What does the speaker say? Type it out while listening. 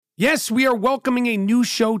Yes, we are welcoming a new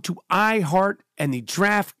show to iHeart and the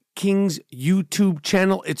DraftKings YouTube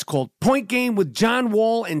channel. It's called Point Game with John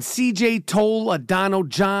Wall and CJ Toledano.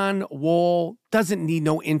 John Wall doesn't need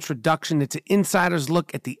no introduction. It's an insider's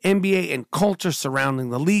look at the NBA and culture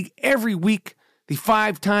surrounding the league. Every week, the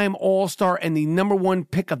five-time All-Star and the number one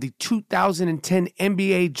pick of the 2010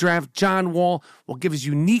 NBA Draft, John Wall, will give his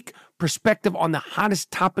unique perspective on the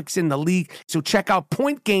hottest topics in the league. So check out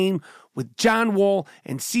Point Game with John Wall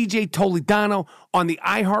and CJ Toledano on the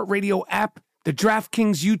iHeartRadio app, the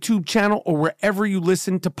DraftKings YouTube channel, or wherever you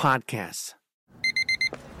listen to podcasts.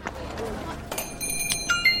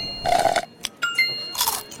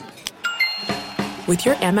 With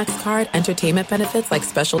your Amex card, entertainment benefits like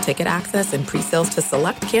special ticket access and pre-sales to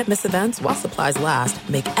select can't-miss events while supplies last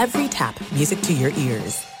make every tap music to your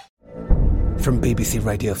ears. From BBC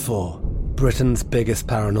Radio 4, Britain's biggest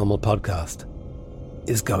paranormal podcast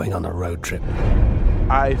is going on a road trip.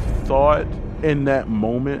 I thought in that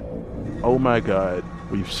moment, oh my God,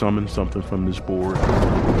 we've summoned something from this board.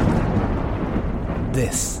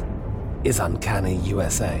 This is Uncanny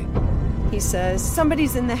USA. He says,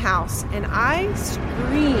 somebody's in the house, and I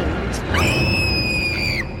screamed.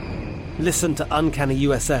 Listen to Uncanny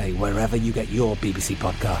USA wherever you get your BBC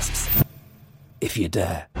podcasts, if you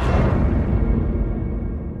dare.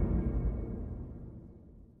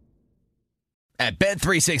 At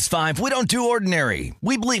Bet365, we don't do ordinary.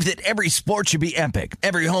 We believe that every sport should be epic.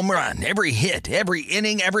 Every home run, every hit, every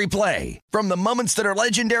inning, every play. From the moments that are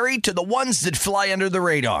legendary to the ones that fly under the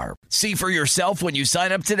radar. See for yourself when you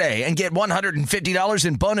sign up today and get $150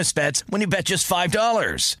 in bonus bets when you bet just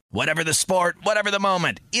 $5. Whatever the sport, whatever the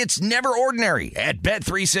moment, it's never ordinary at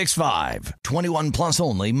Bet365. 21 plus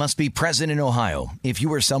only. Must be present in Ohio. If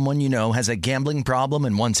you or someone you know has a gambling problem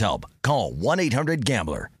and wants help, call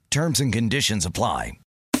 1-800-GAMBLER. Terms and conditions apply.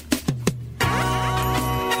 This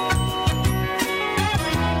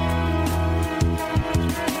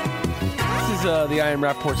is the I Am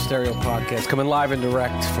Rappaport Stereo Podcast, coming live and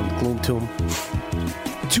direct from Gloom Tomb.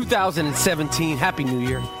 2017, Happy New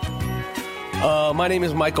Year. My name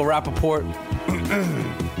is Michael Rappaport.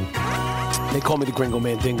 They call me the Gringo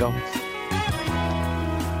Mandingo.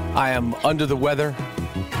 I am under the weather.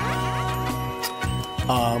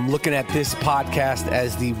 Looking at this podcast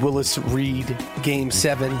as the Willis Reed Game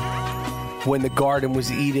 7 when the Garden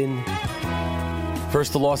was Eden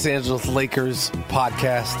versus the Los Angeles Lakers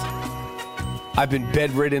podcast. I've been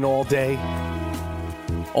bedridden all day,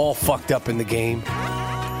 all fucked up in the game.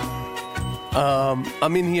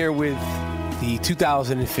 I'm in here with the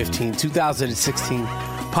 2015-2016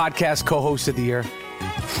 podcast co-host of the year.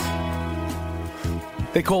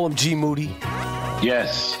 They call him G. Moody.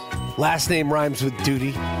 Yes. Last name rhymes with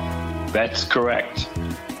duty. That's correct.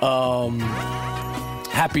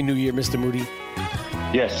 Happy New Year, Mr. Moody.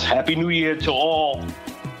 Yes, Happy New Year to all.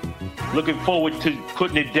 Looking forward to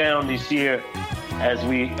putting it down this year as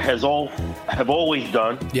we have always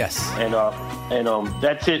done. Yes. And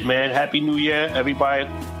that's it, man. Happy New Year. Everybody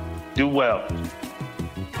do well.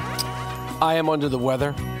 I am under the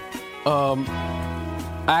weather. I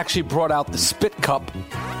actually brought out the Spit Cup.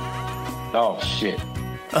 Oh, shit.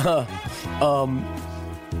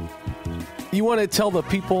 You want to tell the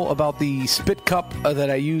people about the Spit Cup that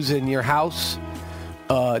I use in your house,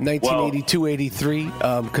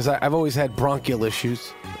 1982-83? Because I've always had bronchial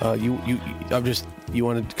issues. You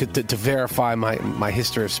wanted to verify my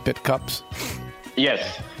history of Spit Cups?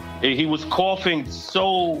 Yes, he was coughing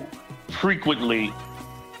so frequently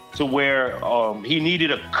to where he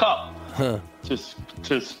needed a cup to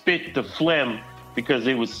spit the phlegm. Because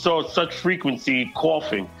it was such frequency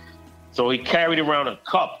coughing. So he carried around a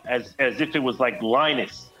cup as if it was like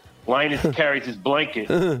Linus. Linus carries his blanket.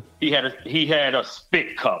 He had a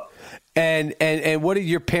spit cup. And what did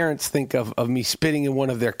your parents think of me spitting in one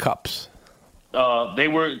of their cups?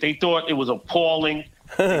 They thought it was appalling.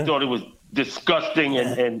 They thought it was disgusting,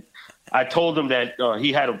 and I told them that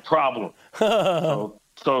he had a problem. So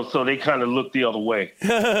they kind of looked the other way.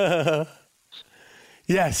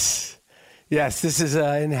 Yes. Yes, this is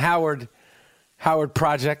in Howard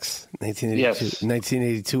Projects,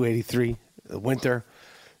 1982-83, the winter.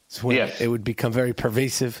 It's when it would become very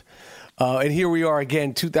pervasive. And here we are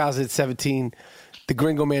again, 2017. The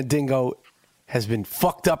Gringo Mandingo has been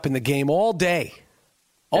fucked up in the game all day.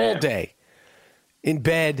 All day. In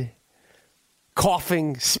bed,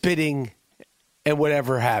 coughing, spitting, and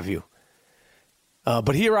whatever have you.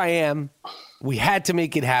 But here I am. We had to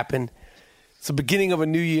make it happen. It's the beginning of a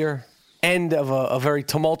new year. End of a very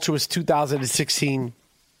tumultuous 2016.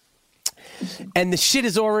 And the shit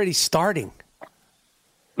is already starting.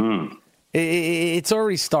 It's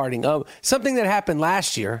already starting. Something that happened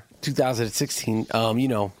last year, 2016. You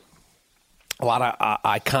know, a lot of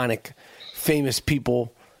iconic, famous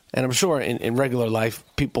people, and I'm sure in regular life,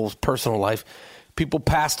 people's personal life, people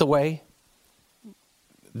passed away.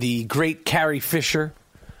 The great Carrie Fisher,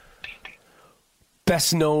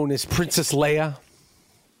 best known as Princess Leia,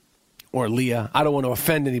 or Leah. I don't want to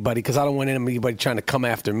offend anybody because I don't want anybody trying to come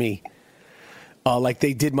after me, like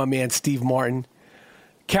they did my man Steve Martin.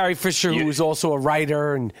 Carrie Fisher, who was also a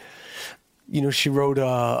writer, and you know, she wrote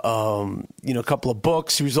a couple of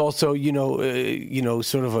books. She was also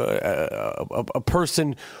sort of a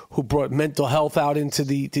person who brought mental health out into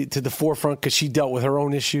the forefront because she dealt with her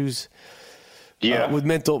own issues. Yeah, with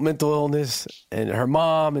mental illness, and her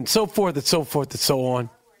mom, and so forth and so forth and so on.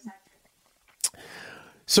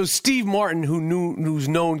 So Steve Martin, who's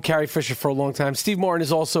known Carrie Fisher for a long time, Steve Martin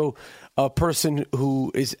is also a person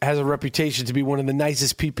who has a reputation to be one of the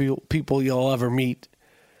nicest people you'll ever meet,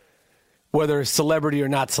 whether celebrity or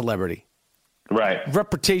not celebrity. Right.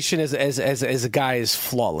 Reputation as a guy is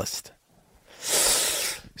flawless.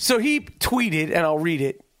 So he tweeted, and I'll read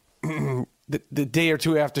it. The day or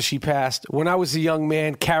two after she passed, when I was a young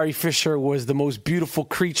man, Carrie Fisher was the most beautiful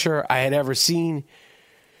creature I had ever seen.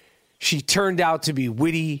 She turned out to be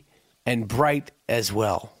witty and bright as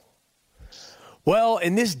well. Well,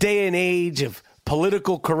 in this day and age of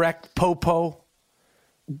political correct popo,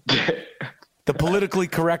 the politically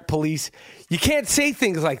correct police, you can't say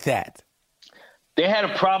things like that. They had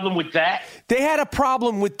a problem with that? They had a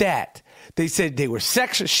problem with that. They said they were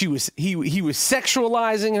he was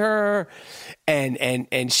sexualizing her,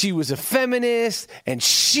 and she was a feminist, and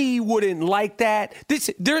she wouldn't like that.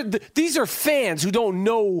 These are fans who don't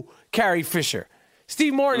know Carrie Fisher.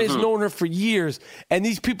 Steve Martin has known her for years, and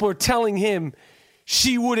these people are telling him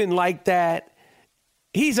she wouldn't like that.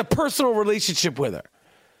 He's a personal relationship with her,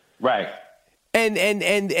 right? And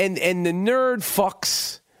the nerd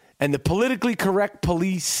fucks and the politically correct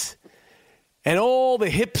police and all the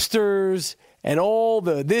hipsters and all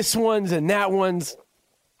the this ones and that ones,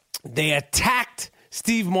 they attacked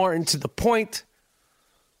Steve Martin to the point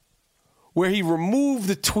where he removed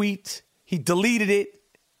the tweet, he deleted it,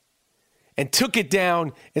 and took it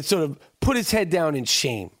down and sort of put his head down in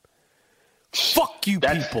shame. Fuck you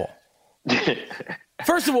people.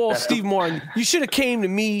 First of all, Steve Martin, you should have came to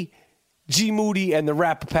me, G Moody, and the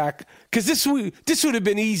Rapper Pack, because this would have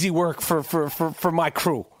been easy work for my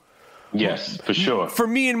crew. Yes, for sure. For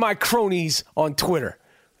me and my cronies on Twitter.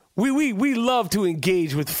 We love to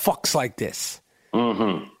engage with fucks like this.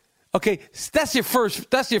 Mm-hmm. Okay, that's your first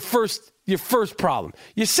problem.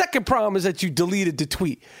 Your second problem is that you deleted the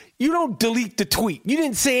tweet. You don't delete the tweet. You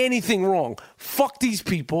didn't say anything wrong. Fuck these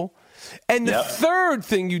people. And the third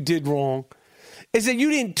thing you did wrong is that you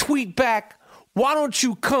didn't tweet back, why don't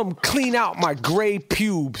you come clean out my gray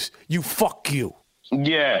pubes, you fuck you.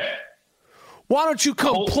 Yeah. Why don't you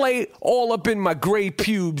come play all up in my gray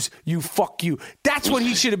pubes, you fuck you. That's what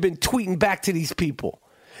he should have been tweeting back to these people.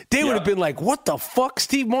 They would have been like, what the fuck?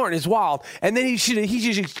 Steve Martin is wild. And then he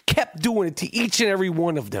just kept doing it to each and every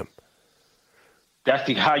one of them. That's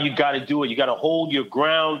how you got to do it. You got to hold your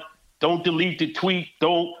ground. Don't delete the tweet.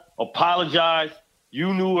 Don't apologize.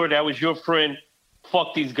 You knew her. That was your friend.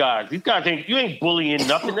 Fuck these guys. These guys you ain't bullying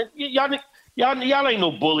nothing. Y'all ain't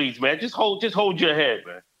no bullies, man. Just hold your head,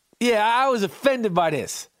 man. Yeah, I was offended by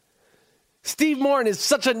this. Steve Martin is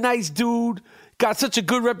such a nice dude, got such a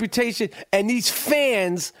good reputation, and these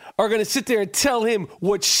fans are going to sit there and tell him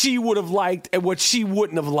what she would have liked and what she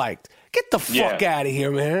wouldn't have liked. Get the fuck out of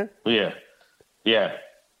here, man. Yeah.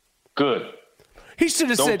 Good. He should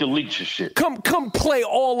have said, don't delete your shit. Come play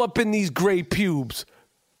all up in these gray pubes.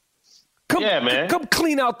 Come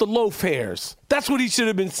clean out the loaf hairs. That's what he should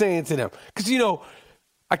have been saying to them. Because,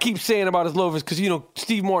 I keep saying about his loafers because,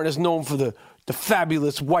 Steve Martin is known for the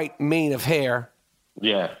fabulous white mane of hair.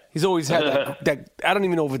 Yeah. He's always had that. I don't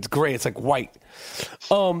even know if it's gray. It's like white.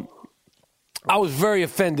 I was very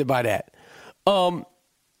offended by that.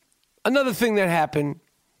 Another thing that happened,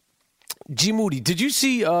 G Moody, did you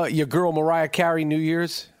see your girl Mariah Carey New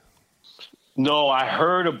Year's? No, I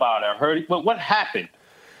heard about it. But what happened?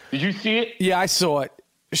 Did you see it? Yeah, I saw it.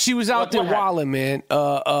 She was out there wilding, man.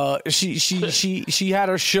 She had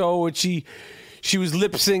her show and she was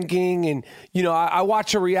lip syncing, and I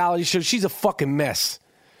watch her reality show. She's a fucking mess.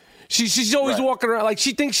 She's always walking around like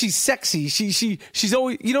she thinks she's sexy. She's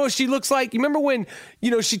always, what she looks like. You remember when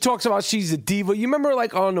she talks about she's a diva? You remember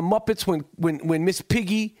like on the Muppets when Miss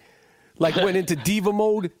Piggy went into diva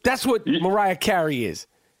mode? That's what Mariah Carey is.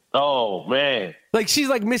 Oh man. Like she's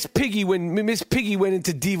like Miss Piggy when Miss Piggy went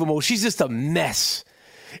into diva mode. She's just a mess.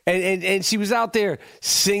 And she was out there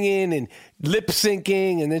singing and lip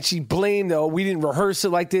syncing, and then she blamed, we didn't rehearse it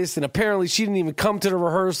like this, and apparently she didn't even come to the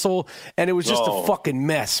rehearsal, and it was just a fucking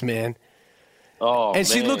mess, man. Oh, and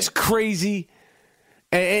she looks crazy,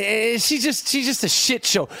 and she's just a shit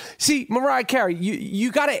show. See, Mariah Carey,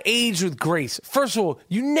 you got to age with grace. First of all,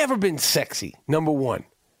 you've never been sexy, number one.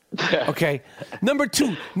 Okay? Number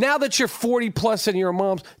two, now that you're 40 plus and you're a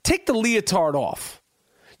mom, take the leotard off.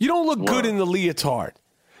 You don't look good in the leotard.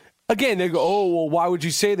 Again, they go, well, why would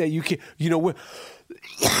you say that? You can, you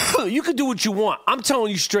can do what you want. I'm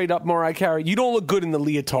telling you straight up, Mariah Carey, you don't look good in the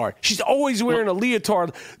leotard. She's always wearing a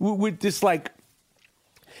leotard with this, like,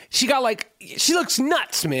 she looks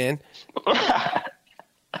nuts, man. I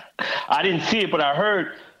didn't see it, but I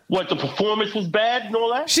heard, the performance was bad and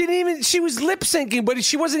all that? She was lip syncing, but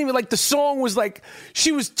she wasn't even, like, the song was like,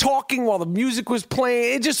 she was talking while the music was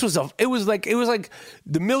playing. It just was, it was like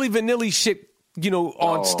the Milli Vanilli shit,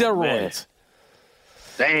 on steroids.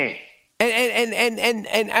 Man. Dang.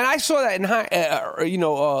 And I saw that in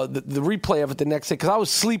the replay of it the next day because I was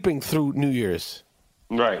sleeping through New Year's.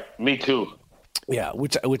 Right, me too. Yeah,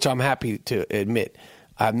 which I'm happy to admit.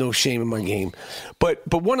 I have no shame in my game. But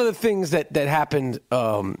one of the things that happened,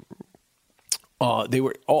 they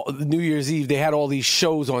were New Year's Eve. They had all these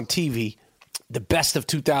shows on TV, the best of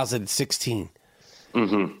 2016.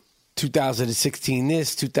 Mm-hmm. 2016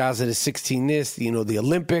 this, 2016 this, the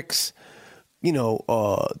Olympics,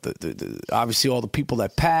 obviously all the people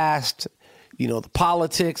that passed, the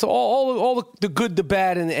politics, all the good, the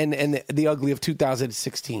bad, and the ugly of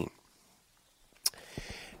 2016.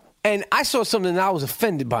 And I saw something that I was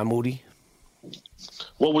offended by, Moody.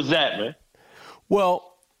 What was that, man?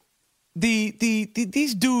 Well,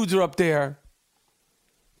 these dudes are up there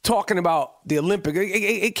talking about the Olympics.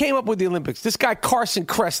 It came up with the Olympics. This guy, Carson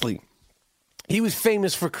Kressley, he was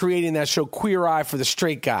famous for creating that show Queer Eye for the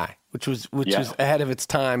Straight Guy, which was ahead of its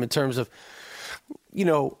time in terms of,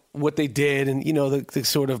 what they did and, the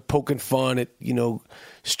sort of poking fun at,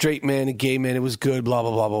 straight men and gay men. It was good, blah,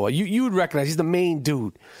 blah, blah, blah. You would recognize he's the main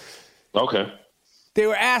dude. Okay. They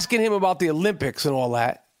were asking him about the Olympics and all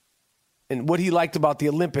that and what he liked about the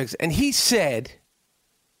Olympics. And he said,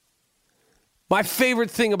 my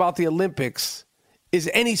favorite thing about the Olympics is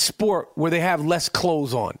any sport where they have less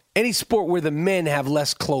clothes on. Any sport where the men have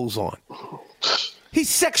less clothes on. He's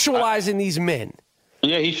sexualizing these men.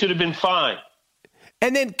 Yeah, he should have been fined.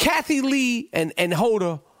 And then Kathy Lee and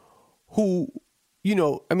Hoda, who,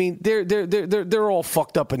 they're all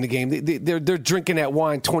fucked up in the game. They're drinking that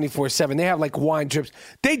wine 24/7. They have like wine drips.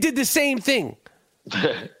 They did the same thing.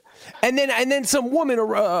 and then some woman,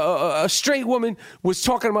 a straight woman, was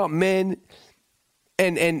talking about men.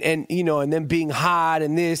 And then being hot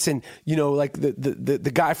and this and like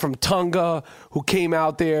the guy from Tonga who came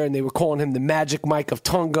out there and they were calling him the Magic Mike of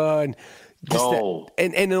Tonga and this,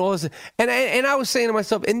 and all this and I was saying to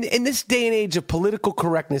myself in this day and age of political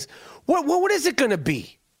correctness, what is it going to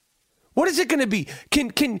be? What is it going to be?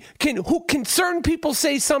 Can certain people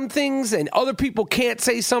say some things and other people can't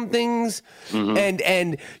say some things? Mm-hmm.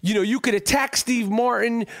 And you could attack Steve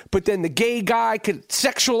Martin, but then the gay guy could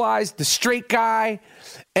sexualize the straight guy.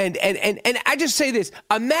 And I just say this.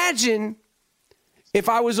 Imagine if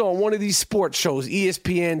I was on one of these sports shows,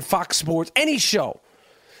 ESPN, Fox Sports, any show,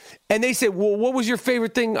 and they said, well, what was your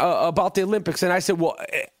favorite thing about the Olympics? And I said, well,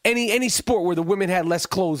 any sport where the women had less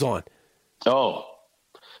clothes on.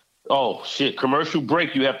 Oh, shit. Commercial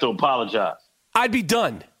break, you have to apologize. I'd be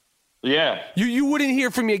done. Yeah. You wouldn't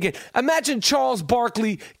hear from me again. Imagine Charles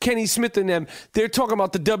Barkley, Kenny Smith and them. They're talking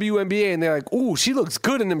about the WNBA, and they're like, ooh, she looks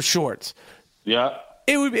good in them shorts. Yeah.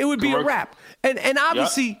 It would be a wrap. And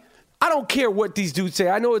obviously, I don't care what these dudes say.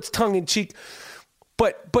 I know it's tongue-in-cheek.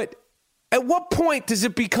 But at what point does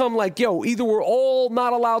it become like, yo, either we're all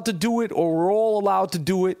not allowed to do it or we're all allowed to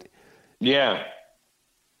do it? Yeah.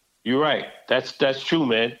 You're right. That's true,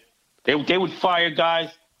 man. They would fire guys.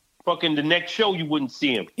 Fucking the next show, you wouldn't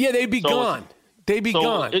see him. Yeah, they'd be gone. They'd be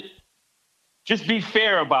gone. Just be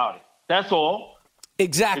fair about it. That's all.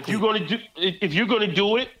 Exactly. If you're gonna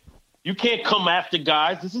do it, you can't come after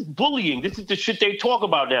guys. This is bullying. This is the shit they talk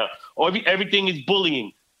about now. Or everything is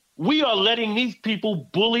bullying. We are letting these people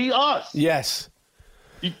bully us. Yes.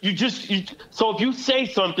 So if you say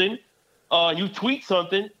something, you tweet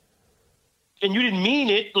something, and you didn't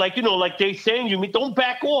mean it, like they saying you mean, don't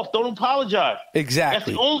back off, don't apologize.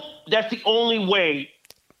 Exactly. That's the only way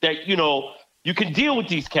that you can deal with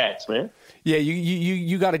these cats, man. Yeah,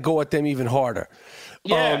 you got to go at them even harder.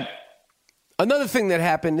 Yeah. Another thing that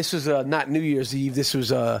happened. This was not New Year's Eve. This was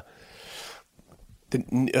the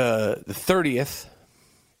 30th.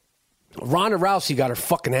 Ronda Rousey got her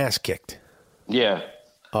fucking ass kicked. Yeah.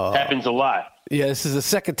 Happens a lot. Yeah, this is the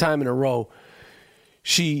second time in a row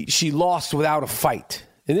she lost without a fight.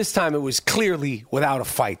 And this time it was clearly without a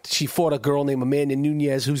fight. She fought a girl named Amanda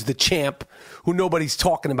Nunes, who's the champ, who nobody's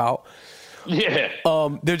talking about. Yeah.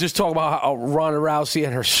 They're just talking about how Ronda Rousey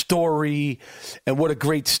and her story and what a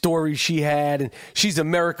great story she had. And she's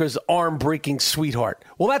America's arm-breaking sweetheart.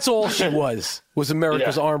 Well, that's all she was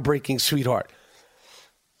America's arm-breaking sweetheart.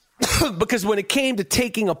 Because when it came to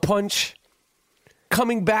taking a punch,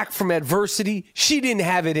 coming back from adversity, she didn't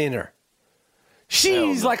have it in her.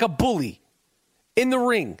 She's like a bully in the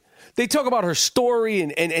ring. They talk about her story,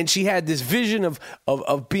 and she had this vision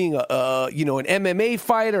of being an MMA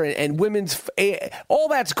fighter and women's. All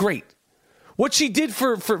that's great. What she did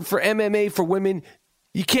for MMA for women,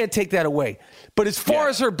 you can't take that away. But as far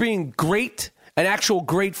as her being great, an actual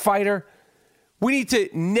great fighter, we need to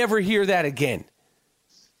never hear that again.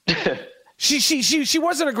 She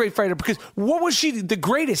wasn't a great fighter because what was she the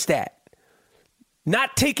greatest at?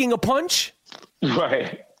 Not taking a punch?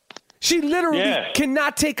 Right. She literally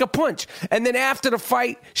cannot take a punch. And then after the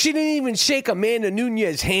fight, she didn't even shake Amanda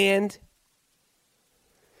Nunes' hand.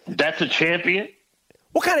 That's a champion?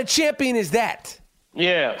 What kind of champion is that?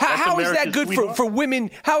 Yeah. How is that good for women?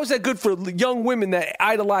 How is that good for young women that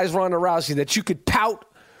idolize Ronda Rousey, that you could pout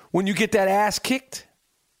when you get that ass kicked?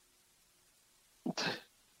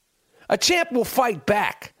 A champ will fight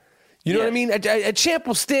back. You know what I mean? A champ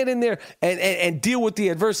will stand in there and deal with the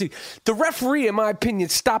adversity. The referee, in my opinion,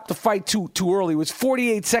 stopped the fight too early. It was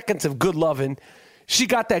 48 seconds of good loving. She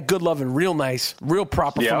got that good loving real nice, real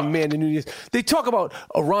proper from Amanda Nunes. They talk about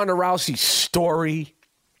Ronda Rousey's story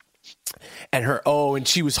and and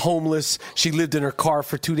she was homeless. She lived in her car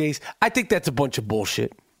for 2 days. I think that's a bunch of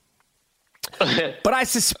bullshit. But I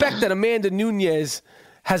suspect that Amanda Nunes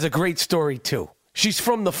has a great story too. She's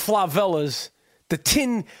from the favelas, the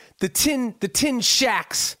tin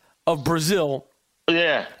shacks of Brazil.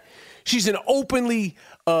 Yeah. She's an openly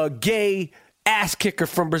gay ass kicker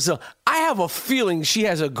from Brazil. I have a feeling she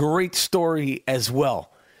has a great story as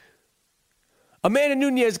well. Amanda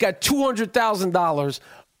Nunes got $200,000.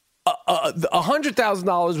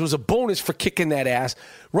 $100,000 was a bonus for kicking that ass.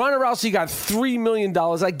 Ronda Rousey got $3 million.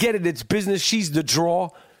 I get it. It's business. She's the draw.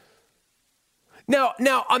 Now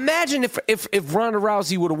imagine if Ronda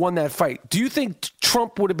Rousey would have won that fight. Do you think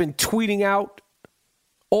Trump would have been tweeting out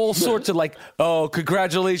all sorts of like, "Oh,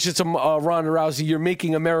 congratulations to Ronda Rousey, you're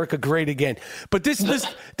making America great again"? But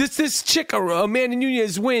this chick, Amanda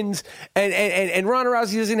Nunes, wins, and Ronda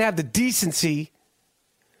Rousey doesn't have the decency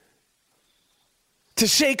to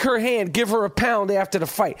shake her hand, give her a pound after the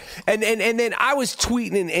fight. And then I was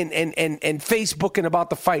tweeting and Facebooking about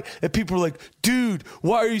the fight, and people were like, "Dude,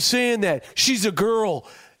 why are you saying that? She's a girl."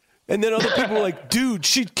 And then other people were like, "Dude,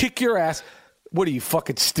 she'd kick your ass." What are you,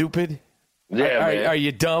 fucking stupid? Yeah, are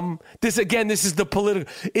you dumb? This is the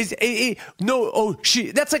political.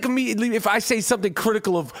 That's like immediately if I say something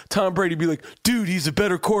critical of Tom Brady, be like, "Dude, he's a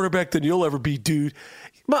better quarterback than you'll ever be, dude."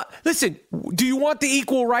 Listen, do you want the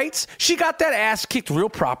equal rights? She got that ass kicked real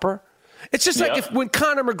proper. It's just like when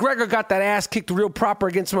Conor McGregor got that ass kicked real proper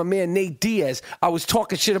against my man Nate Diaz, I was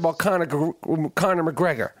talking shit about Conor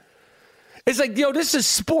McGregor. It's like, yo, this is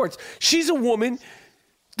sports. She's a woman.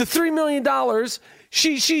 The $3 million,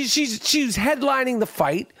 she's headlining the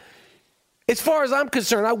fight. As far as I'm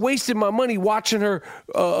concerned, I wasted my money watching her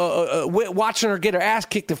get her ass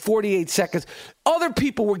kicked in 48 seconds. Other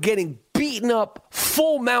people were getting beaten up,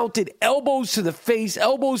 full mounted, elbows to the face,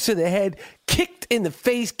 elbows to the head, kicked in the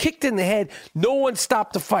face, kicked in the head. No one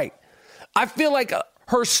stopped the fight. I feel like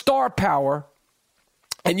her star power,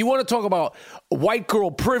 and you want to talk about white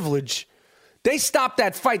girl privilege, they stopped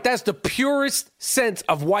that fight. That's the purest sense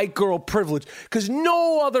of white girl privilege. Because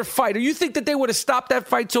no other fighter, you think that they would have stopped that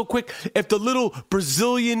fight so quick if the little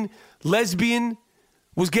Brazilian lesbian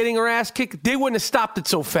was getting her ass kicked? They wouldn't have stopped it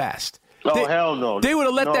so fast. Hell no. They would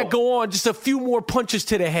have let that go on, just a few more punches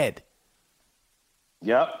to the head.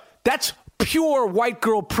 Yep. That's pure white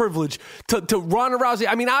girl privilege to Ronda Rousey.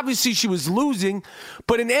 I mean, obviously she was losing,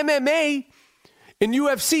 but in MMA, in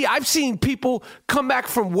UFC, I've seen people come back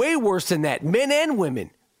from way worse than that, men and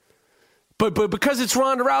women. But because it's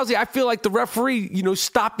Ronda Rousey, I feel like the referee,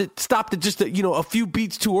 stopped it just a few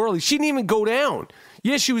beats too early. She didn't even go down.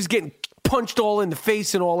 Yeah, she was getting punched all in the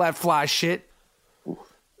face and all that fly shit.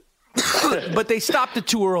 But they stopped it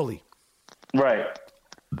too early. Right.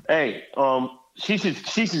 Hey, she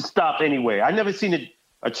should stop anyway. I never seen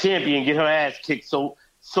a champion get her ass kicked so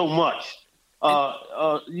much.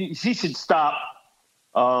 She should stop.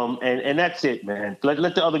 And that's it, man.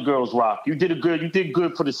 Let the other girls rock. You did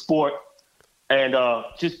good for the sport, and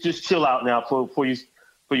just chill out now before you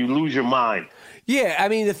lose your mind. Yeah, I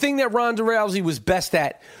mean, the thing that Ronda Rousey was best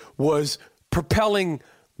at was propelling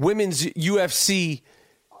women's UFC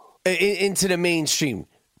into the mainstream.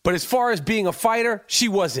 But as far as being a fighter, she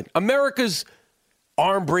wasn't. America's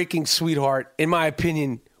arm-breaking sweetheart, in my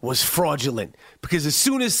opinion, was fraudulent. Because as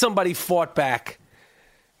soon as somebody fought back,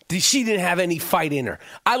 she didn't have any fight in her.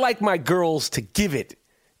 I like my girls to give it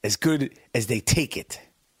as good as they take it.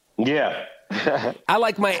 Yeah. I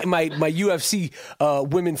like my UFC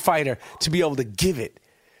women fighter to be able to give it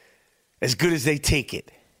as good as they take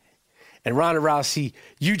it. And Ronda Rousey,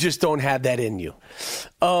 you just don't have that in you.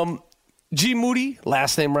 G. Moody,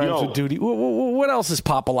 last name rhymes with duty. What else is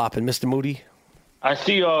pop-a-lopping, Mr. Moody? I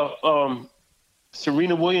see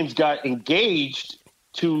Serena Williams got engaged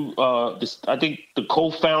to I think the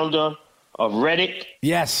co-founder of Reddit.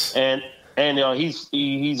 Yes. And he's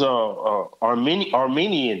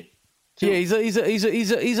Armenian. Too. Yeah,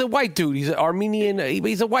 he's a white dude. He's an Armenian.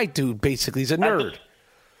 He's a white dude, basically. He's a nerd.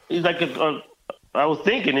 He's like I was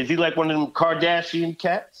thinking, is he like one of them Kardashian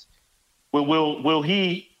cats? Will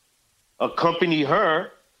he accompany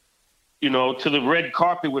her, to the red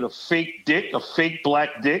carpet with a fake dick, a fake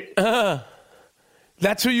black dick?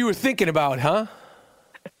 That's who you were thinking about, huh?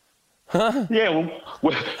 Huh? Yeah.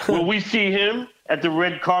 Will we see him at the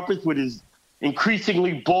red carpet with his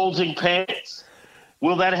increasingly bulging pants?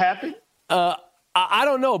 Will that happen? I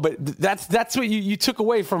don't know, but that's what you took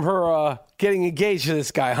away from her getting engaged to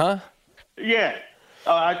this guy, huh? Yeah.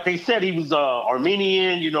 They said he was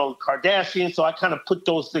Armenian, Kardashian, so I kind of put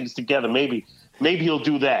those things together. Maybe he'll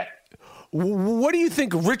do that. What do you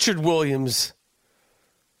think Richard Williams...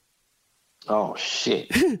 Oh,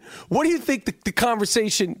 shit. What do you think the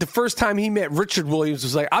conversation, the first time he met Richard Williams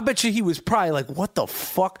was like? I bet you he was probably like, what the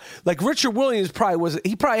fuck? Like, Richard Williams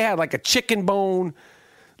he probably had like a chicken bone,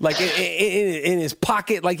 like in his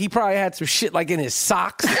pocket. Like, he probably had some shit like in his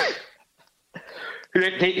socks.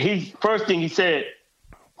 First thing he said,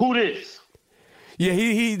 who this?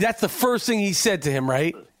 Yeah, that's the first thing he said to him,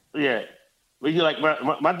 right? Yeah. But you're like,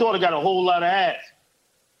 my daughter got a whole lot of ass.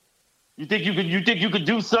 You think you could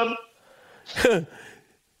do something?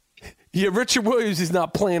 Yeah, Richard Williams is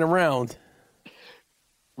not playing around.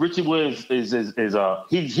 Richard Williams is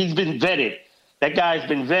he's been vetted. That guy's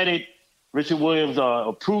been vetted. Richard Williams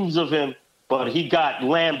approves of him, but he got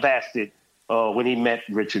lambasted when he met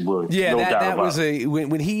Richard Williams. Yeah, that was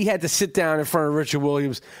when he had to sit down in front of Richard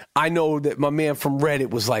Williams. I know that my man from Reddit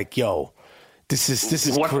was like, "Yo, this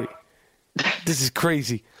is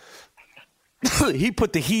crazy." He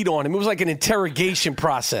put the heat on him. It was like an interrogation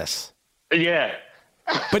process. Yeah.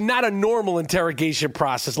 But not a normal interrogation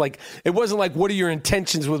process. Like, it wasn't like, what are your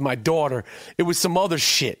intentions with my daughter? It was some other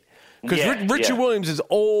shit. Because Richard Williams is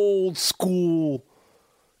old school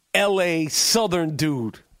L.A. Southern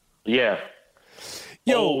dude. Yeah.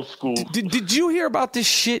 Yo, old school. Did you hear about this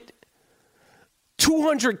shit?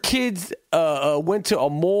 200 kids went to a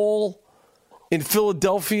mall in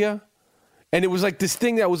Philadelphia. And it was like this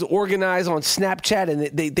thing that was organized on Snapchat.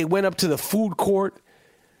 And they went up to the food court.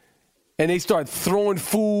 And they start throwing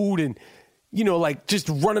food and, like just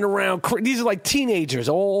running around. These are like teenagers,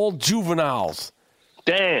 all juveniles.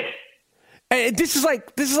 Damn. And this is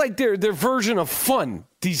like their version of fun.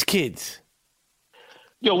 These kids.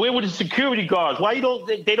 Yo, where were the security guards? Why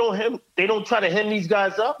they don't try to hem these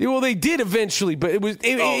guys up? Yeah, well, they did eventually, but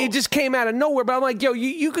it just came out of nowhere. But I'm like, yo,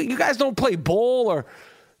 you guys don't play ball or.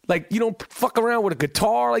 Like, you don't fuck around with a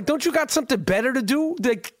guitar. Like, don't you got something better to do?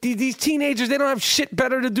 Like, these teenagers, they don't have shit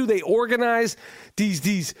better to do. They organize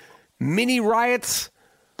these mini riots.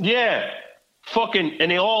 Yeah.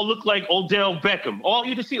 And they all look like Odell Beckham.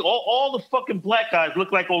 You can see all the fucking black guys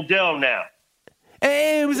look like Odell now.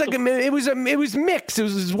 And it was like it was mixed. It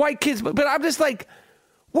was white kids, but I'm just like,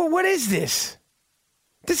 well, what is this?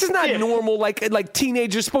 This is not normal, like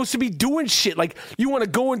teenagers supposed to be doing shit. Like, you want to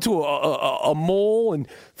go into a mall and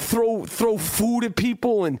throw food at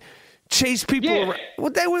people and chase people around.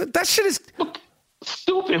 That shit is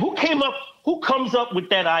stupid. Who comes up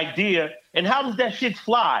with that idea, and how does that shit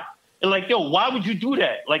fly? And like, yo, why would you do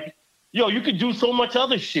that? Like, yo, you could do so much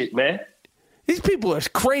other shit, man. These people are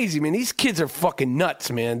crazy, man. These kids are fucking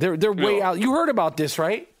nuts, man. They're way out. You heard about this,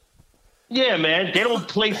 right? Yeah, man. They don't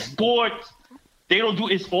play sports. They don't do.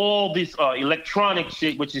 It's all this electronic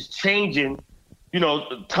shit, which is changing,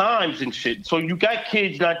 times and shit. So you got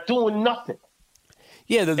kids not doing nothing.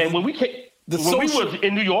 Yeah, and when we was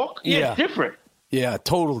in New York, it's different. Yeah,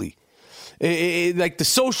 totally. Like the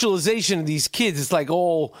socialization of these kids, it's like,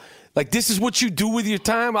 like this is what you do with your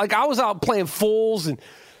time. Like, I was out playing fools and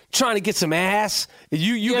trying to get some ass.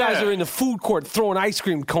 You guys are in the food court throwing ice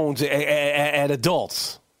cream cones at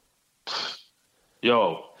adults.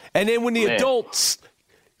 Yo. And then when the adults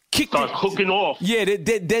start hooking off. Yeah,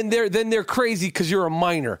 then they're crazy because you're a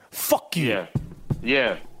minor. Fuck you.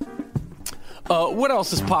 Yeah. What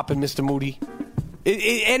else is popping, Mr. Moody?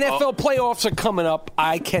 NFL playoffs are coming up.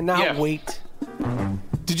 I cannot wait.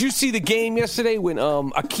 Did you see the game yesterday when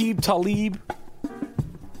Aqib Talib,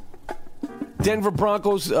 Denver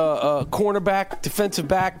Broncos cornerback, defensive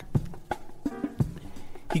back,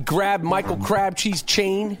 he grabbed Michael Crabtree's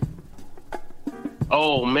chain?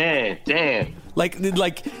 Oh, man. Damn. Like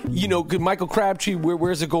Michael Crabtree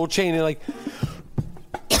wears a gold chain, and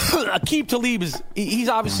Aqib Talib he's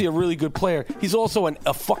obviously a really good player. He's also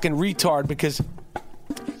a fucking retard because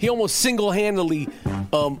he almost single-handedly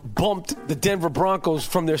bumped the Denver Broncos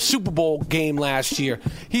from their Super Bowl game last year.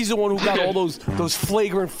 He's the one who got all those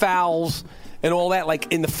flagrant fouls and all that.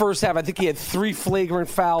 Like in the first half, I think he had 3 flagrant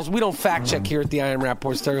fouls. We don't fact check here at the Iron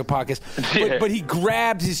Rapport Stereo Podcast, but he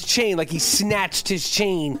grabbed his chain, like he snatched his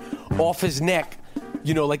chain off his neck,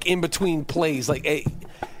 like in between plays, like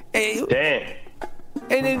damn.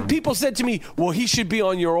 And then people said to me, well, he should be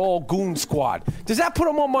on your all-goon squad. Does that put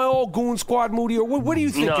him on my all-goon squad, Moody? Or what do you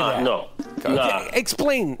think of that? No.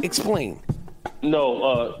 Explain.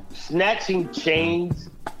 No, snatching chains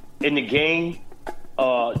in the game,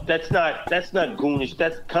 that's not goonish.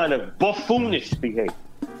 That's kind of buffoonish behavior.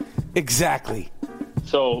 Exactly.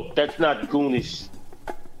 So that's not goonish.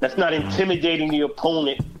 That's not intimidating the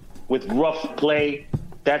opponent with rough play.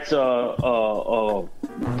 That's clown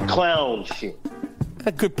shit.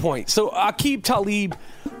 A good point. So Aqib Talib,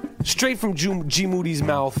 straight from G. Moody's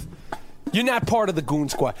mouth, you're not part of the goon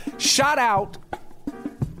squad. Shout out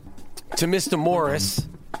to Mr. Morris,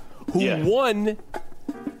 who won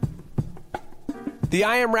the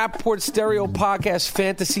I Am Rapport Stereo Podcast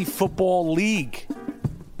Fantasy Football League.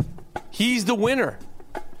 He's the winner.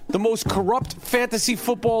 The most corrupt fantasy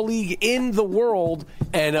football league in the world,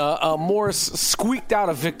 and Morris squeaked out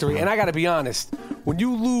a victory. And I got to be honest, when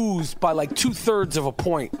you lose by like 2/3 of a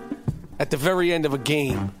point at the very end of a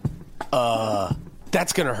game,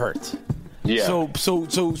 that's gonna hurt. Yeah. So,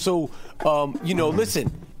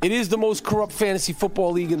 listen, it is the most corrupt fantasy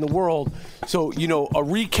football league in the world. So, a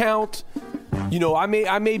recount.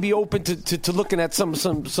 I may be open to looking at some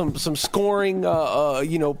scoring.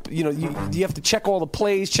 You have to check all the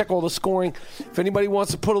plays, check all the scoring. If anybody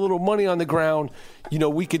wants to put a little money on the ground,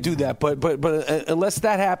 we could do that. But unless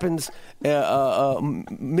that happens,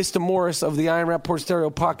 Mr. Morris of the Iron Rapport Stereo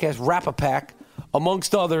Podcast Rap-A-Pack,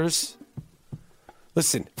 amongst others.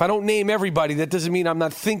 Listen, if I don't name everybody, that doesn't mean I'm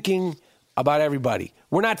not thinking about everybody.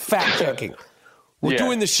 We're not fact checking. We're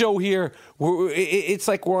doing the show here. It's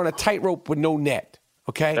like we're on a tightrope with no net,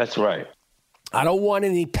 okay? That's right. I don't want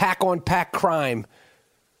any pack-on-pack crime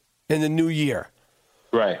in the new year.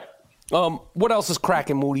 Right. What else is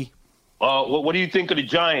cracking, Moody? What do you think of the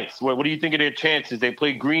Giants? What do you think of their chances? They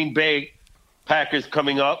play Green Bay Packers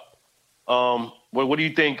coming up. What do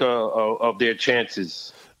you think of their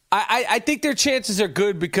chances? I think their chances are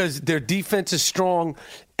good because their defense is strong,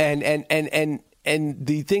 and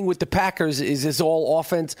the thing with the Packers is it's all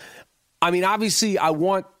offense. I mean, obviously, I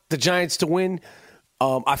want the Giants to win.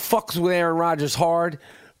 I fucks with Aaron Rodgers hard,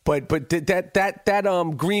 but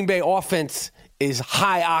that Green Bay offense is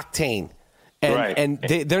high octane, and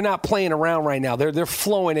they're not playing around right now. They're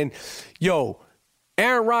flowing, and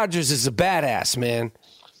Aaron Rodgers is a badass, man.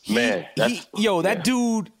 That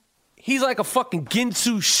dude, he's like a fucking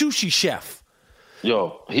Ginsu sushi chef.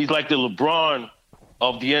 He's like the LeBron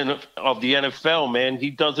of the NFL, man. He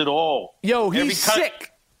does it all. He's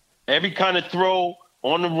sick. Every kind of throw,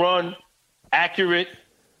 on the run, accurate.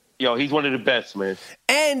 He's one of the best, man.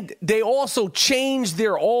 And they also changed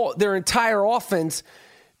their entire offense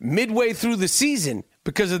midway through the season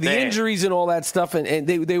because of the injuries and all that stuff, and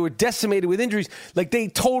they were decimated with injuries. Like, they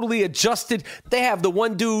totally adjusted. They have the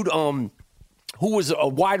one dude who was a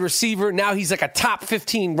wide receiver. Now he's like a top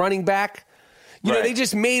 15 running back. They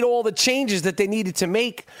just made all the changes that they needed to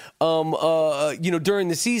make, during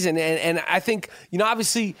the season. And I think,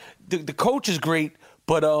 obviously the coach is great,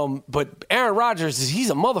 but Aaron Rodgers he's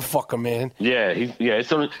a motherfucker, man.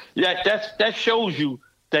 That shows you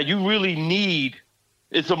that you really need.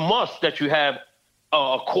 It's a must that you have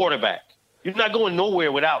a quarterback. You're not going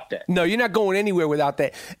nowhere without that. No, you're not going anywhere without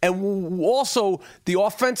that. And also the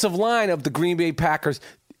offensive line of the Green Bay Packers,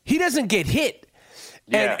 he doesn't get hit.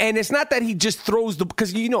 And it's not that he just throws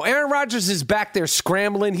because Aaron Rodgers is back there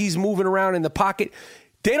scrambling. He's moving around in the pocket.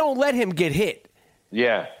 They don't let him get hit.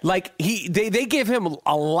 Yeah. Like they give him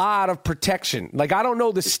a lot of protection. Like I don't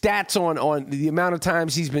know the stats on the amount of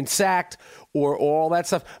times he's been sacked or all that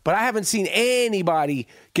stuff, but I haven't seen anybody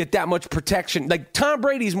get that much protection. Like Tom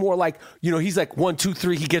Brady's more like, he's like 1, 2,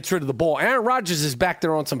 3, he gets rid of the ball. Aaron Rodgers is back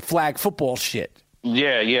there on some flag football shit.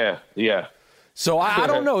 Yeah. So I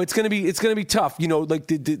don't know. It's gonna be tough. Like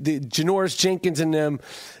the Janoris Jenkins and them,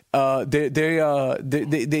 they're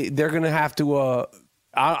gonna have to.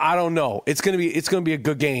 I don't know. It's gonna be a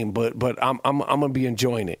good game, but I'm gonna be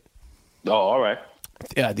enjoying it. Oh, all right.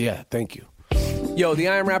 Yeah. Thank you. Yo, the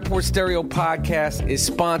I Am Rapaport Stereo podcast is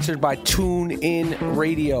sponsored by TuneIn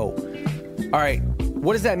Radio. All right.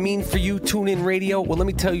 What does that mean for you, TuneIn Radio? Well, let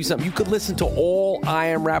me tell you something. You could listen to all I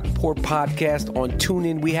Am Rapaport podcast on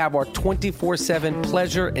TuneIn. We have our 24/7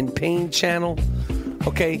 pleasure and pain channel.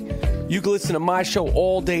 Okay? You can listen to my show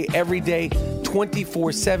all day, every day,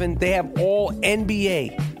 24/7. They have all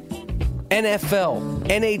NBA, NFL,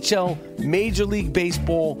 NHL, Major League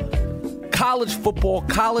Baseball, college football,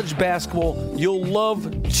 college basketball. You'll love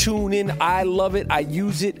TuneIn. I love it. I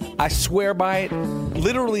use it. I swear by it.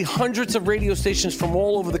 Literally hundreds of radio stations from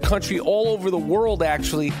all over the country, all over the world,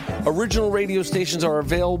 actually. Original radio stations are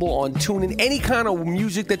available on TuneIn. Any kind of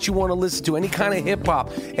music that you want to listen to, any kind of hip-hop,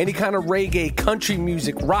 any kind of reggae, country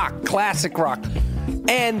music, rock, classic rock.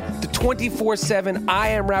 And the 24/7 I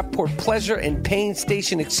Am Rapaport Pleasure and Pain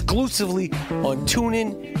station exclusively on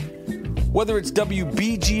TuneIn. Whether it's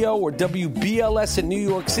WBGO or WBLS in New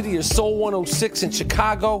York City or Soul 106 in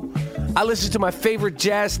Chicago. I listen to my favorite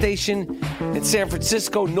jazz station in San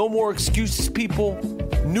Francisco. No More Excuses, people.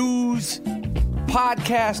 News,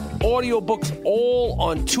 podcast, audiobooks, all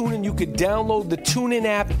on TuneIn. You could download the TuneIn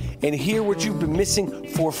app and hear what you've been missing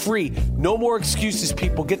for free. No more excuses,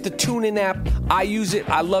 people. Get the TuneIn app. I use it.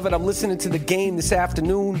 I love it. I'm listening to the game this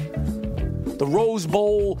afternoon. The Rose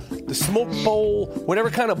Bowl, the Smoke Bowl,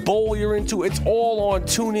 whatever kind of bowl you're into, it's all on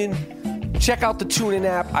TuneIn. Check out the TuneIn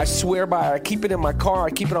app. I swear by it. I keep it in my car.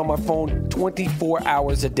 I keep it on my phone 24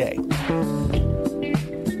 hours a day.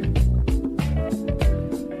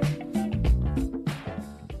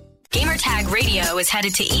 Gamertag Radio is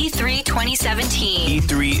headed to E3 2017.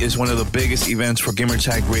 E3 is one of the biggest events for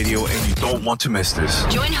Gamertag Radio, and you don't want to miss this.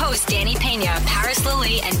 Join hosts Danny Pena, Paris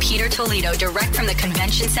Lilly, and Peter Toledo direct from the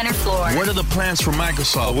convention center floor. What are the plans for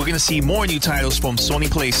Microsoft? We're going to see more new titles from Sony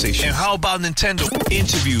PlayStation. And how about Nintendo?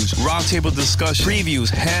 Interviews, roundtable discussion, previews,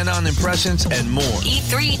 hand-on impressions, and more.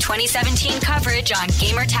 E3 2017 coverage on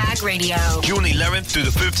Gamertag Radio. June 11th through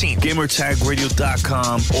the 15th.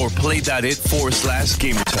 GamerTagRadio.com or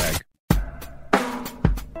play.it/Gamertag.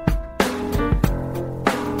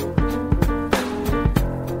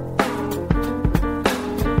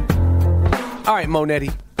 All right,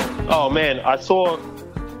 Monetti. Oh man, I saw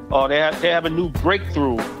they have a new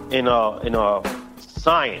breakthrough in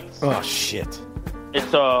science. Oh shit.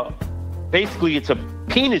 It's basically it's a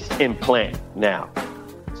penis implant now.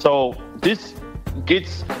 So this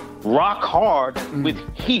gets rock hard with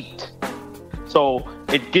heat. So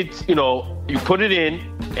it gets, you put it in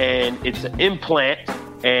and it's an implant,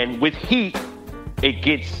 and with heat it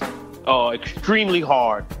gets extremely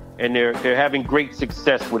hard. And they're having great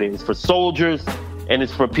success with it. It's for soldiers, and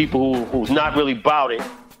it's for people who's not really about it,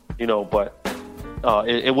 but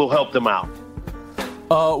it will help them out.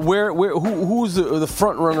 Who's the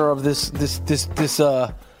front runner of this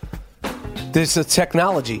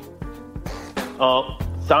technology?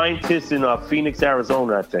 Scientists in Phoenix,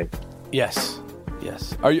 Arizona, I think. Yes.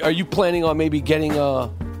 Are you planning on maybe getting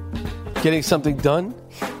something done?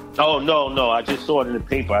 Oh no! I just saw it in the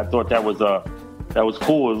paper. I thought that was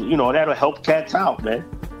cool. That'll help cats out, man.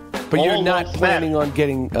 But all you're not planning on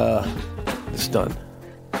getting this done?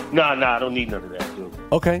 No, I don't need none of that, dude.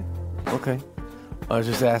 Okay. I was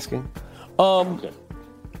just asking. Okay.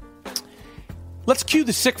 Let's cue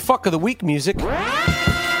the sick fuck of the week music.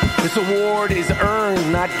 This award is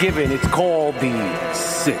earned, not given. It's called the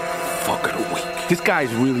sick fuck of the week. This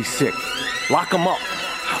guy's really sick. Lock him up.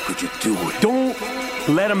 How could you do it? Don't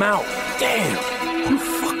let him out. Damn. You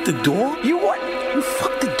fucked the dog? You what? You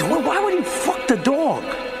fucked the dog? Why would you fuck the dog?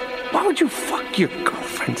 Why would you fuck your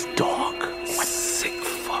girlfriend's dog? What? Sick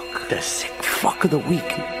fuck. The sick fuck of the week.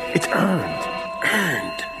 It's earned.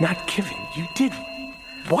 Earned. Not given. You did.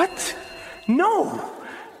 What? No.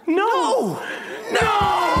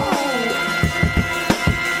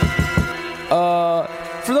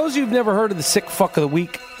 For those of you who've never heard of the sick fuck of the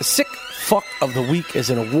week, the sick fuck of the week is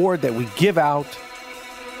an award that we give out.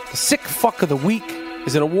 The sick fuck of the week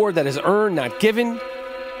is an award that is earned, not given.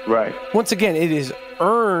 Right. Once again, it is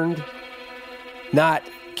earned, not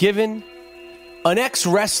given. An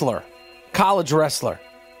ex-wrestler, college wrestler,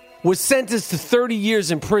 was sentenced to 30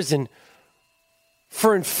 years in prison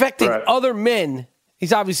for infecting other men.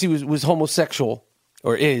 He's obviously was homosexual,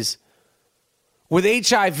 or is, with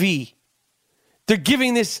HIV. They're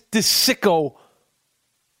giving this sicko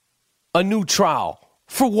a new trial.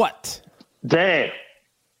 For what? Damn.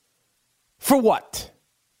 For what?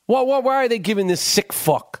 Why are they giving this sick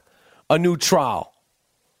fuck a new trial?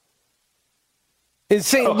 In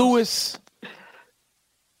St. Louis,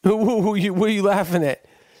 what are you laughing at?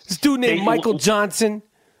 This dude named Michael Johnson.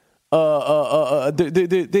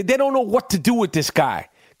 They don't know what to do with this guy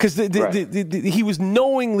because he was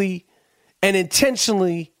knowingly and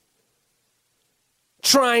intentionally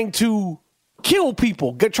trying to kill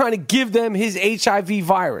people, trying to give them his HIV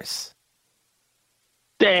virus.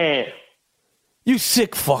 Damn. You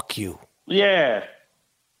sick fuck you. Yeah.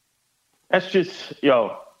 That's just,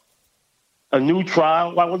 a new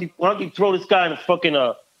trial. Why don't you throw this guy in a fucking,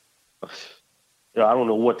 I don't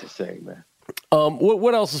know what to say, man.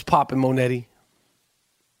 What else is popping, Monetti?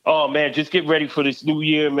 Oh, man, just get ready for this new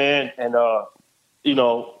year, man. And,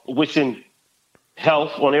 wishing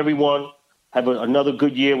health on everyone. Have another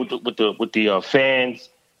good year with the fans.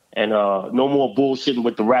 And no more bullshitting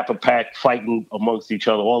with the rapper pack fighting amongst each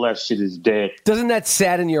other. All that shit is dead. Doesn't that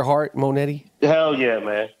sadden your heart, Monetti? Hell yeah,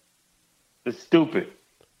 man. It's stupid.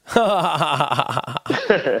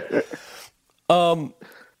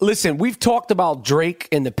 Listen, we've talked about Drake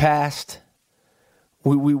in the past.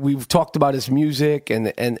 We've talked about his music and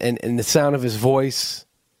the sound of his voice.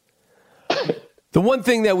 The one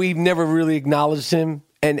thing that we've never really acknowledged him,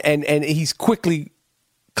 and he's quickly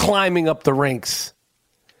climbing up the ranks.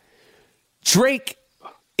 Drake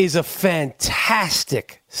is a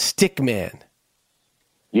fantastic stick man.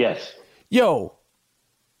 Yes. Yo,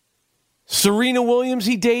 Serena Williams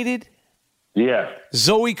he dated. Yeah.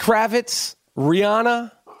 Zoe Kravitz,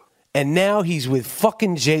 Rihanna, and now he's with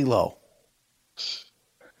fucking J-Lo.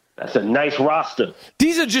 That's a nice roster.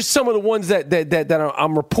 These are just some of the ones that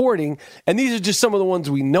I'm reporting, and these are just some of the ones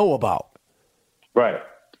we know about. Right.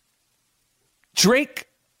 Drake,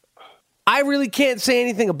 I really can't say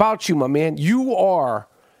anything about you, my man. You are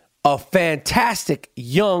a fantastic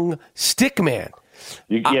young stick man.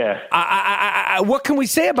 Yeah. What can we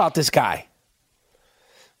say about this guy?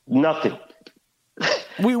 Nothing.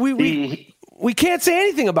 We can't say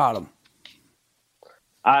anything about him.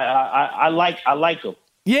 I like him.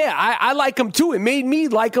 Yeah, I like him too. It made me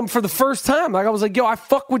like him for the first time. Like I was like, yo, I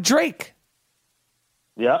fuck with Drake.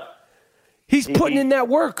 Yeah. He's putting in that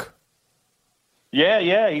work.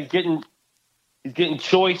 Yeah. He's getting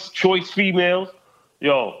choice females.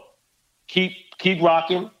 Yo, keep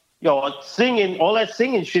rocking. Yo, singing, all that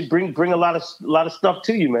singing should bring a lot of stuff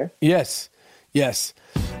to you, man. Yes.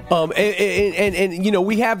 And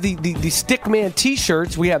we have the Stickman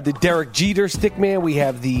T-shirts. We have the Derek Jeter Stickman. We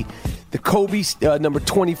have the Kobe number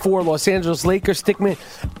 24 Los Angeles Lakers Stickman.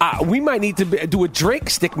 We might need to do a Drake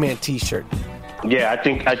Stickman T-shirt. Yeah, I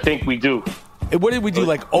think we do. What did we do?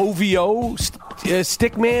 Like OVO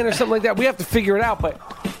Stickman or something like that? We have to figure it out. But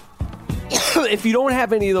if you don't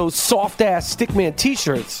have any of those soft ass Stickman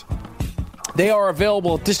T-shirts, they are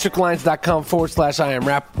available at districtlines.com/I Am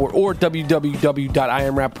Rappaport or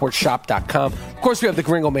www.IamRappaportshop.com. Of course, we have the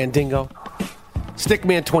Gringo Mandingo,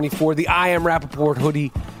 Stickman 24, the I Am Rappaport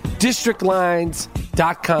hoodie,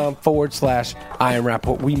 districtlines.com/I Am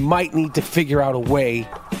Rappaport. We might need to figure out a way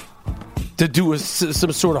to do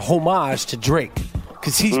some sort of homage to Drake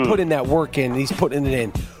because he's putting that work in and he's putting it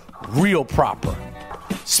in real proper.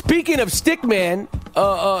 Speaking of Stickman,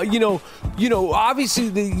 obviously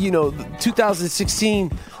the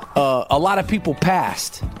 2016, a lot of people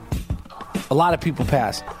passed.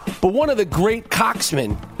 But one of the great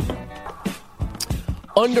cocksmen,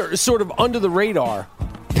 under the radar,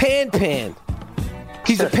 Pan.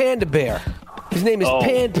 He's a panda bear. His name is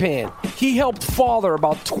Pan. He helped father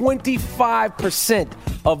about 25%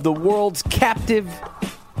 of the world's captive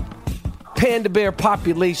panda bear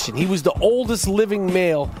population. He was the oldest living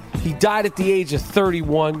male. He died at the age of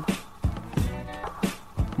 31.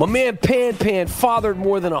 My man Pan fathered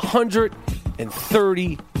more than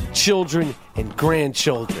 130 children and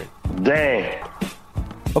grandchildren. Damn.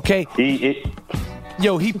 Okay?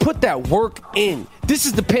 He put that work in. This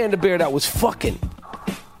is the panda bear that was fucking.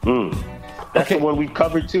 That's the one we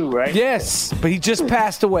covered too, right? Yes, but he just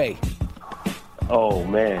passed away. Oh,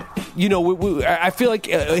 man. I feel like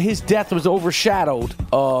his death was overshadowed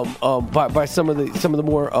by some of the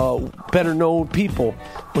more better known people.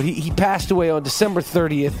 But he passed away on December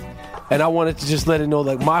 30th, and I wanted to just let him know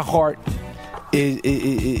that my heart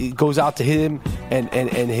it goes out to him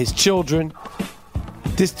and his children.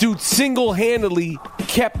 This dude single-handedly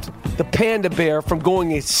kept the panda bear from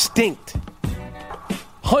going extinct.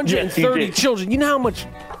 130 children. You know how much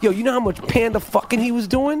panda fucking he was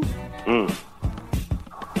doing?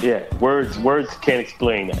 Yeah, words can't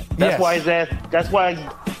explain that. That's why his ass. That's why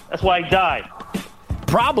he died.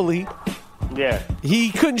 Probably. Yeah.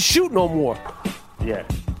 He couldn't shoot no more. Yeah.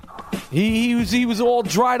 He was all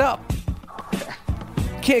dried up.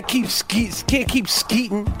 Can't keep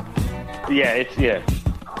skeeting. Yeah,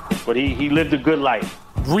 But he lived a good life.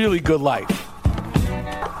 Really good life.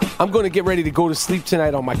 I'm going to get ready to go to sleep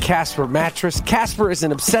tonight on my Casper mattress. Casper is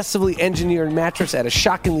an obsessively engineered mattress at a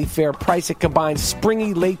shockingly fair price. It combines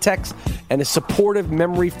springy latex and a supportive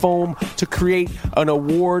memory foam to create an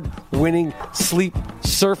award-winning sleep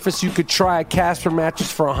surface. You could try a Casper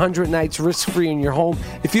mattress for 100 nights risk-free in your home.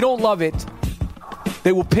 If you don't love it,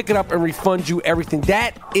 they will pick it up and refund you everything.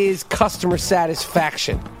 That is customer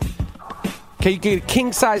satisfaction. Okay, you get a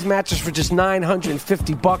king-size mattress for just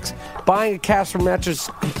 $950. Buying a Casper mattress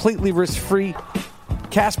completely risk-free.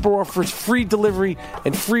 Casper offers free delivery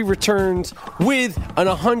and free returns with an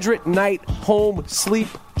 100-night home sleep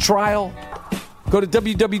trial. Go to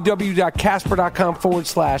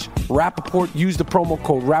www.casper.com/Rappaport. Use the promo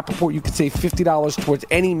code Rappaport. You can save $50 towards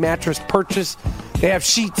any mattress purchase. They have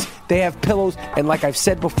sheets, they have pillows, and like I've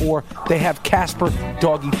said before, they have Casper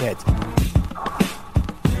doggy beds.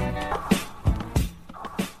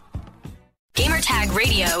 Gamertag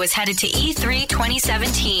Radio is headed to E3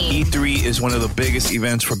 2017. E3 is one of the biggest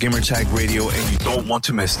events for Gamertag Radio, and you don't want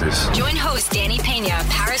to miss this. Join hosts Danny Pena,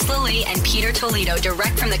 Paris Lilly, and Peter Toledo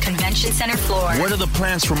direct from the Convention Center floor. What are the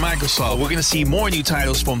plans for Microsoft? We're going to see more new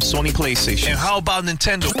titles from Sony PlayStation. And how about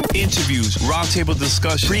Nintendo? Interviews, roundtable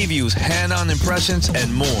discussion, previews, hand-on impressions,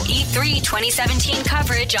 and more. E3 2017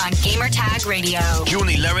 coverage on Gamertag Radio. June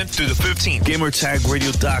 11th through the 15th.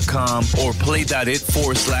 GamerTagRadio.com or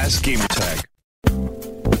play.it/Gamertag.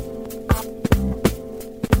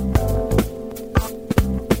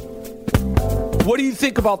 What do you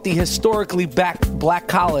think about the historically black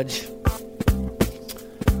college?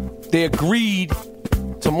 They agreed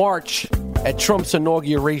to march at Trump's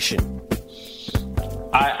inauguration.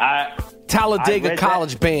 Talladega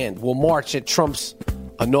College Band will march at Trump's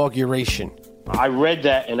inauguration. I read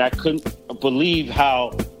that and I couldn't believe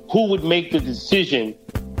who would make the decision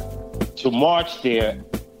to march there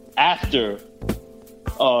after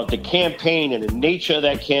the campaign and the nature of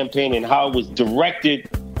that campaign and how it was directed,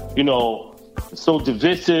 so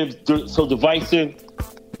divisive, so divisive.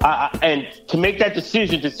 And to make that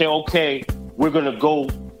decision to say, okay, we're going to go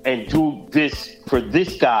and do this for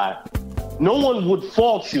this guy, no one would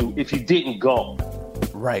fault you if you didn't go.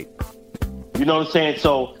 Right. You know what I'm saying?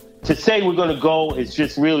 So to say we're going to go is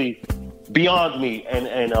just really beyond me. And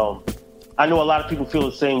I know a lot of people feel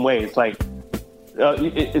the same way. It's like, now you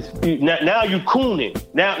cooning.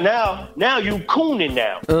 Now you cooning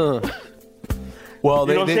now. Well,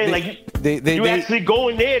 you know what I'm saying? You actually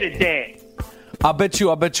going there to dance. I bet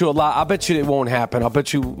you a lot. I bet you it won't happen. I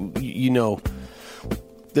bet you,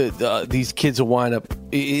 these kids will wind up.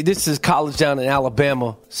 This is college down in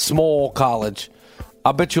Alabama, small college.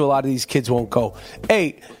 I bet you a lot of these kids won't go.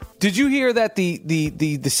 Hey, did you hear that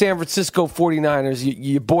the San Francisco 49ers,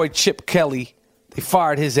 your boy Chip Kelly, they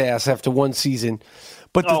fired his ass after one season.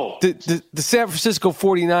 But the San Francisco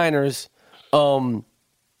 49ers,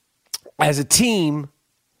 as a team,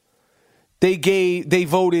 they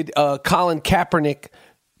voted Colin Kaepernick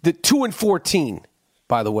the 2-14,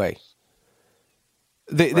 by the way.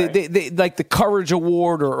 They like the Courage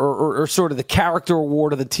Award or sort of the Character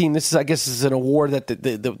Award of the team. This is, I guess, is an award that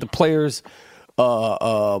the players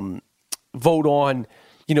vote on,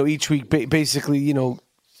 each week, basically,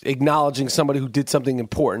 acknowledging somebody who did something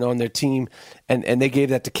important on their team, and they gave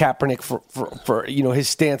that to Kaepernick for his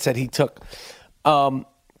stance that he took. I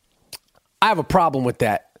have a problem with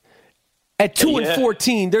that. At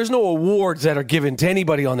 2-14, there's no awards that are given to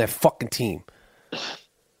anybody on that fucking team.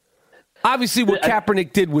 Obviously, what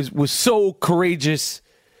Kaepernick did was so courageous,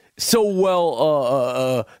 so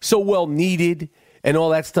well needed, and all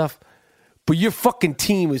that stuff. But your fucking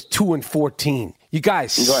team is 2-14. You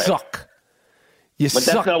guys suck. You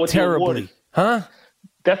suck terribly, huh?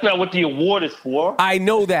 That's not what the award is for. I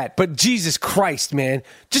know that, but Jesus Christ, man,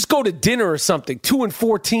 just go to dinner or something.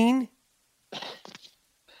 2-14.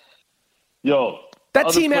 Yo, that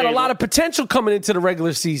team had a lot of potential coming into the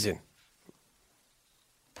regular season.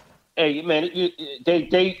 Hey, man,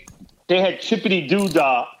 they had Chippity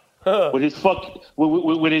Doodah with his fucking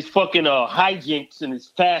hijinks and his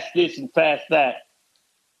fast this and fast that.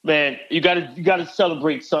 Man, you gotta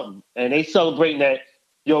celebrate something, and they celebrating that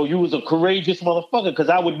yo, you was a courageous motherfucker because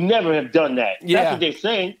I would never have done that. Yeah. That's what they're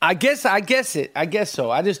saying. I guess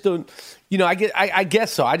so. I just don't, I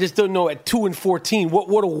guess so. I just don't know at 2-14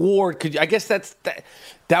 what award could you, I guess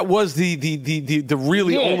that was the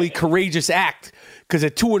really only courageous act, because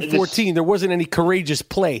at 2-14 there wasn't any courageous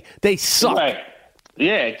play. They sucked. Right.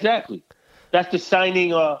 Yeah, exactly. That's the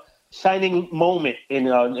signing moment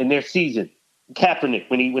in their season. Kaepernick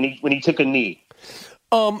when he took a knee.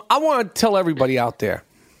 I want to tell everybody out there,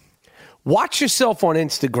 watch yourself on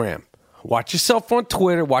Instagram, watch yourself on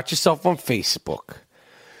Twitter, watch yourself on Facebook,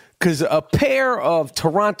 because a pair of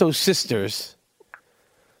Toronto sisters,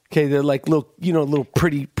 okay, they're like little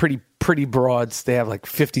pretty broads. They have like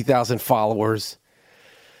 50,000 followers.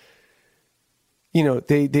 They're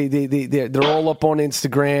all up on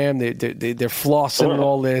Instagram. They're flossing and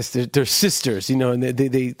all this. They're sisters, and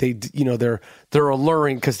they're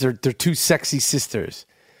alluring because they're two sexy sisters.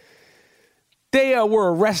 They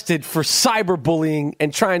were arrested for cyberbullying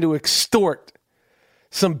and trying to extort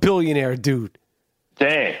some billionaire dude.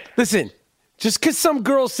 Dang. Listen, just because some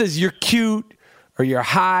girl says you're cute or you're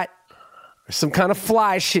hot or some kind of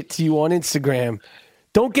fly shit to you on Instagram,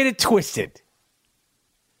 don't get it twisted.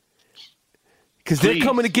 Because they're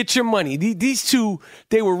coming to get your money. These two,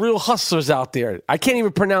 they were real hustlers out there. I can't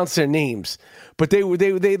even pronounce their names, but they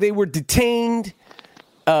were detained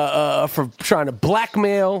for trying to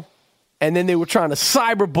blackmail, and then they were trying to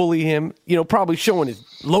cyberbully him. Probably showing his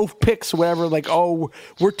loaf pics, whatever. Like, oh,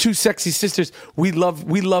 we're two sexy sisters. We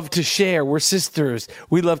love to share. We're sisters.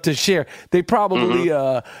 We love to share. They probably,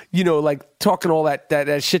 like talking all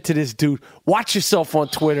that shit to this dude. Watch yourself on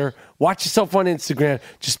Twitter. Watch yourself on Instagram.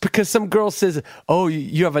 Just because some girl says, oh,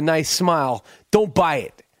 you have a nice smile, don't buy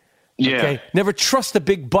it. Yeah. Okay? Never trust a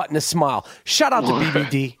big butt and a smile. Shout out to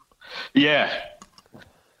BBD. Yeah.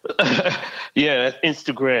 Yeah, that's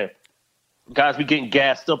Instagram. Guys be getting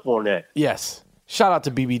gassed up on that. Yes. Shout out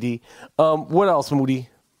to BBD. What else, Moody?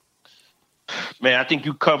 Man, I think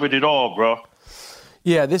you covered it all, bro.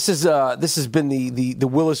 Yeah, this has been the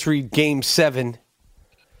Willis Reed Game 7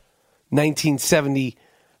 1970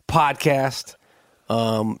 podcast.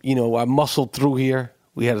 I muscled through here.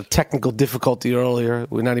 We had a technical difficulty earlier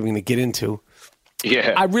we're not even going to get into.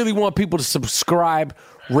 Yeah. I really want people to subscribe,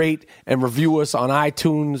 rate, and review us on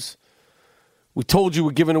iTunes. We told you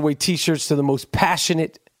we're giving away T-shirts to the most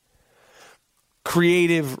passionate,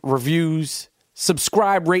 creative reviews.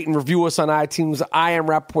 Subscribe, rate, and review us on iTunes. I Am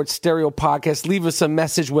Rappaport Stereo Podcast. Leave us a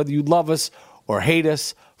message whether you love us or hate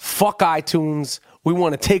us. Fuck iTunes. We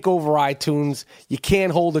want to take over iTunes. You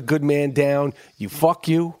can't hold a good man down. You fuck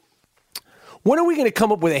you. When are we going to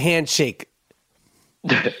come up with a handshake?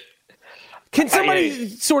 Can somebody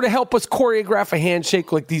sort of help us choreograph a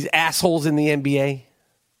handshake like these assholes in the NBA?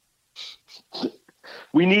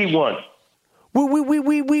 We need one.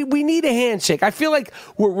 We need a handshake. I feel like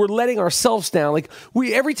we're letting ourselves down. Like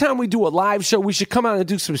every time we do a live show, we should come out and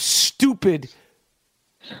do some stupid,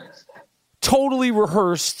 totally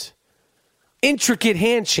rehearsed, intricate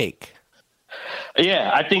handshake.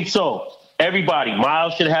 Yeah, I think so. Everybody.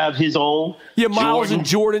 Miles should have his own. Yeah, Miles and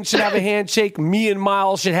Jordan should have a handshake. Me and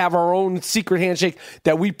Miles should have our own secret handshake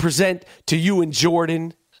that we present to you and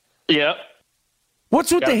Jordan. Yep.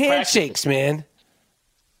 What's with the handshakes, man?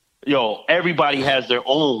 Yo, everybody has their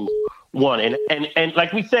own one. And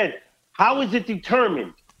like we said, how is it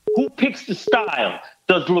determined? Who picks the style?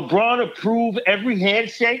 Does LeBron approve every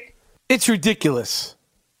handshake? It's ridiculous.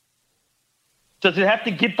 Does it have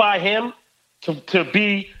to get by him to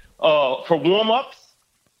be for warm-ups?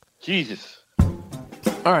 Jesus.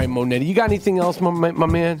 All right, Monetti, you got anything else, my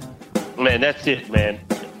man? Man, that's it, man.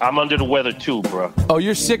 I'm under the weather too, bro. Oh,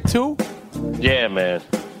 you're sick too? Yeah, man.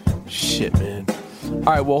 Shit, man.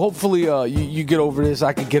 All right, well, hopefully you get over this.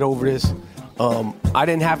 I could get over this. I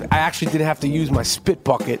actually didn't have to use my spit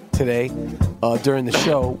bucket today during the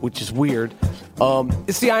show, which is weird.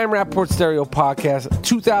 It's the I Am Rappaport Stereo Podcast,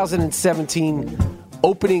 2017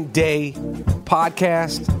 opening day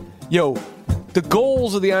podcast. Yo, the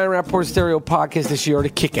goals of the I Am Rappaport Stereo Podcast this year are to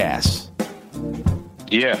kick ass.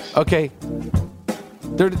 Yes. Okay.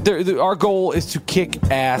 Our goal is to kick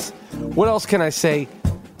ass. What else can I say?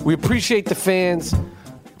 We appreciate the fans.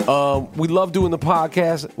 We love doing the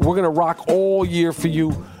podcast. We're going to rock all year for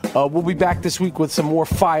you. We'll be back this week with some more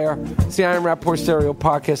fire. It's the I Am Rappaport Stereo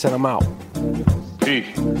Podcast, and I'm out.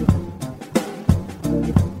 Peace.